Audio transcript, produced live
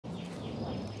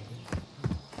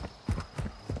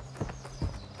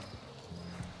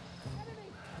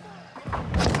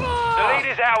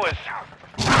ours!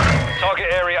 Target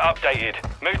area updated.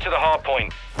 Move to the hard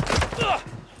point.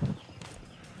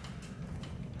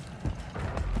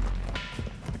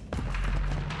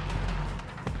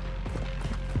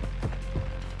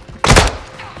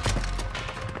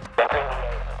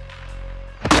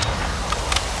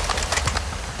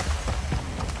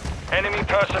 Enemy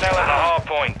personnel at the hard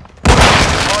point.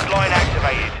 Hardline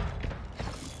activated.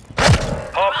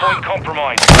 Hard point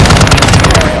compromised.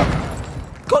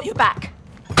 Got your back.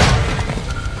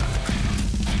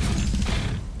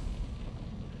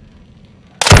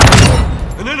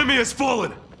 An enemy has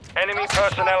fallen! Enemy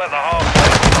personnel at the hard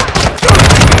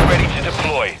point. Ready to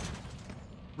deploy.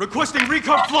 Requesting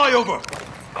recon flyover!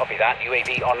 Copy that.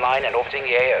 UAV online and orbiting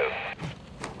the AO.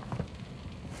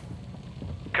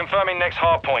 Confirming next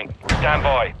hard point. Stand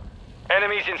by.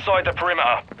 Enemies inside the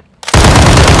perimeter.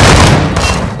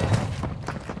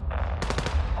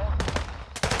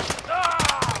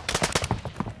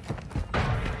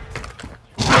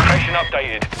 Location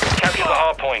updated. Capture the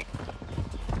hard point.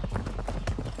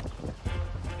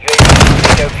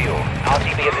 UAV, no fuel.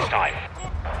 RTB at this time.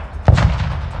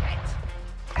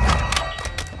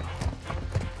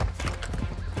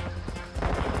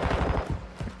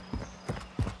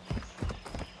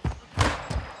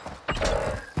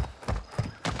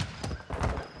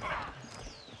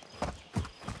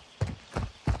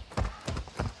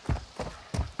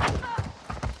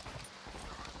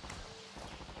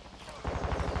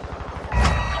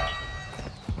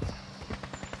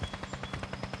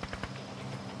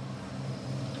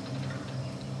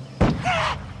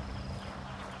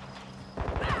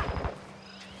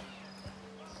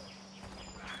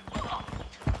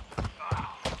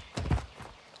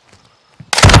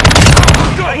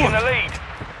 Taking the lead.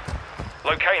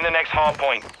 Locating the next hard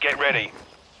point. Get ready.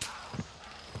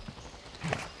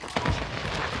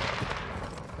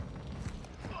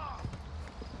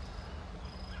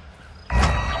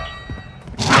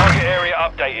 Target area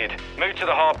updated. Move to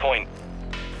the hard point.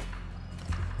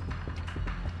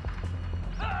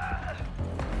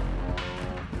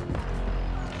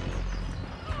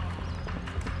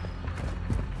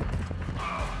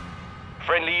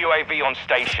 Friendly UAV on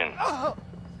station.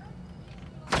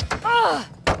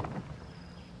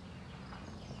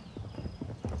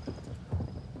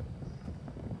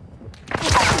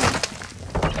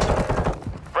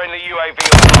 Friendly UAV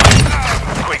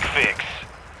online. Quick fix.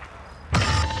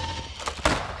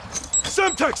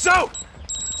 Semtex out!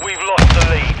 We've lost the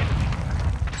lead.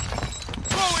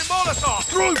 Throwing Molotov!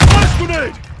 Throwing flash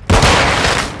grenade!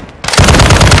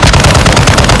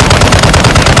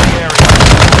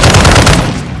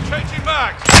 Changing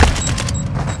mags!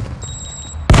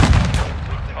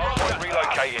 Hardpoint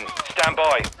relocating. Stand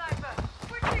by.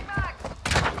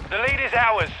 The lead is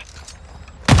ours.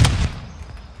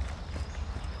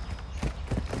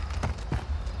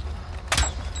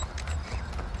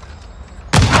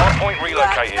 Hardpoint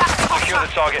relocated. Secure the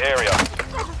target area.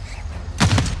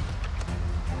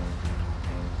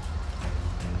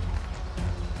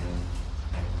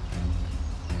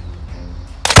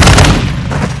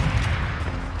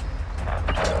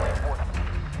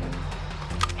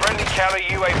 Friendly counter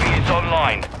UAV is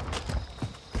online.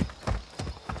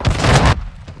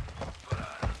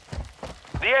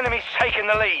 The enemy's taken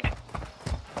the lead.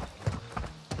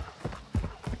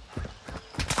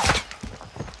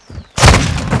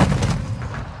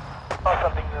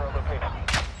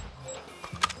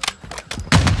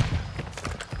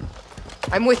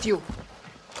 I'm with you.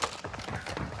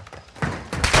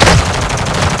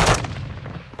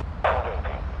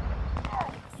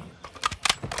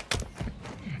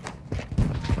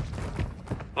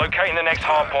 Locating the next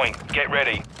hard point. Get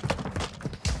ready.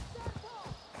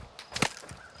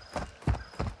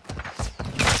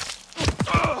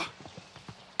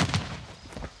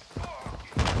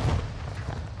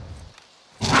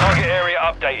 Target area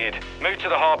updated. Move to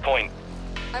the hard point.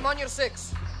 I'm on your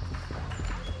 6.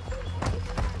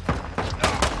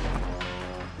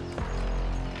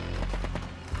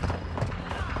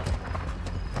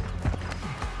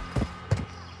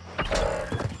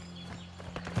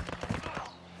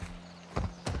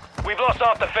 We've lost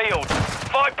half the field.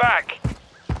 Fight back.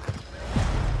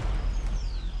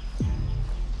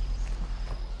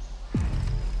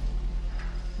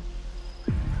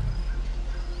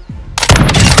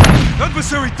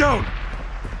 Adversary down!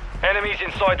 Enemies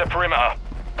inside the perimeter.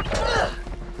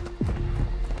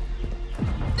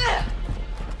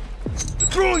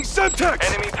 Throwing Semtex!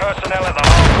 Enemy personnel at the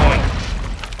hard point.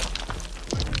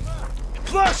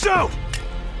 Flash out!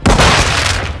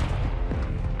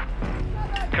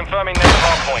 Confirming next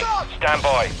hard point. Stand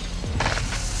by.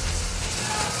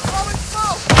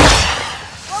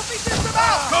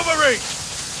 Covering!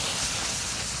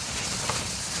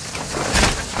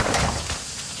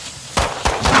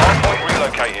 Hardpoint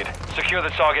relocated. Secure the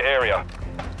target area.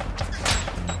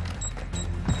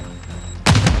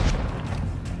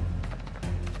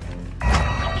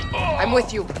 I'm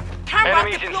with you.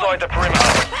 Enemies inside the perimeter.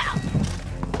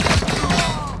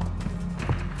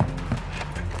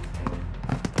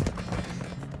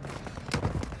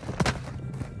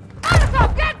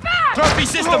 Trophy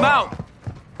system out!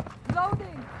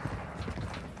 Loading.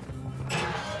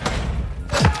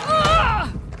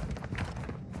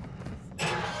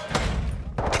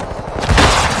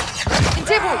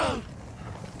 Intibu!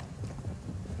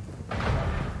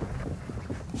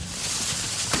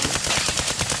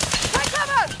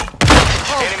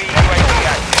 Enemy UAV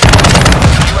active.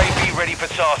 UAV ready for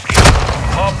tasking.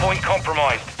 Hardpoint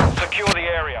compromised. Secure the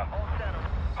area.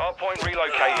 Hardpoint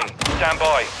relocating. Stand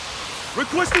by.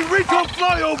 Requesting recon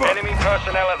flyover! Enemy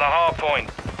personnel at the hardpoint.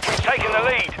 We've taken the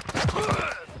lead.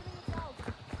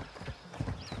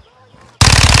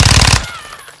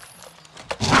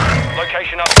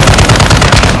 Location up.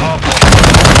 Hardpoint.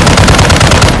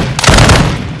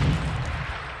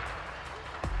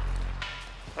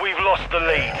 We've lost the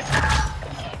lead.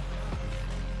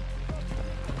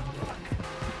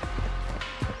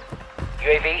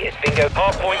 UAV is bingo.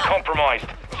 Hardpoint compromised.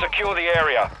 Secure the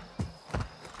area.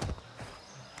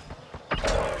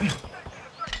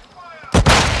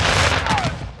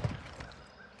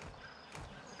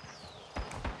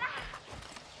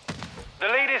 The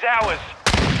lead is ours.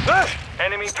 Hey!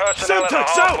 Enemy personnel at the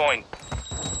Semtex out! hardpoint.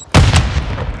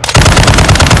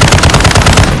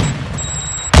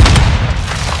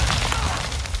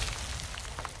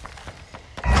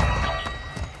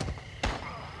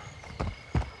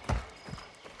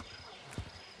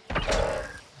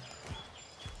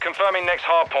 Confirming next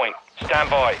hardpoint. Stand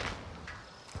by.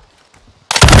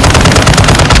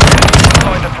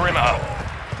 Inside the perimeter.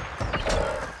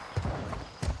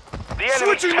 The enemy's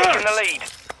Switching taking mags. the lead.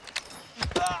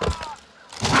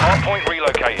 Hardpoint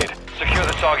relocated. Secure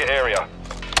the target area.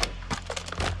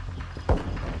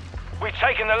 We've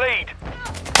taken the lead.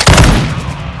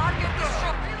 Target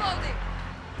destroyed. Reloading.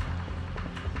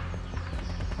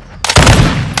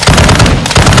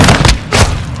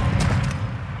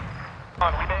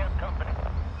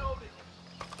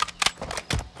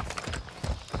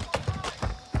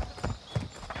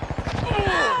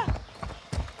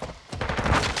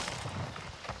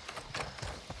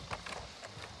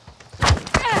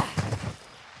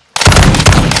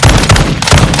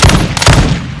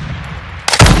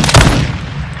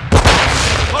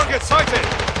 Target sighted!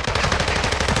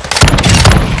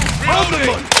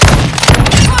 Reloading!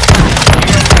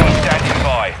 UAV standing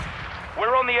by.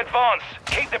 We're on the advance.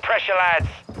 Keep the pressure, lads.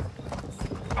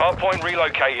 Hardpoint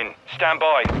relocating. Stand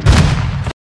by.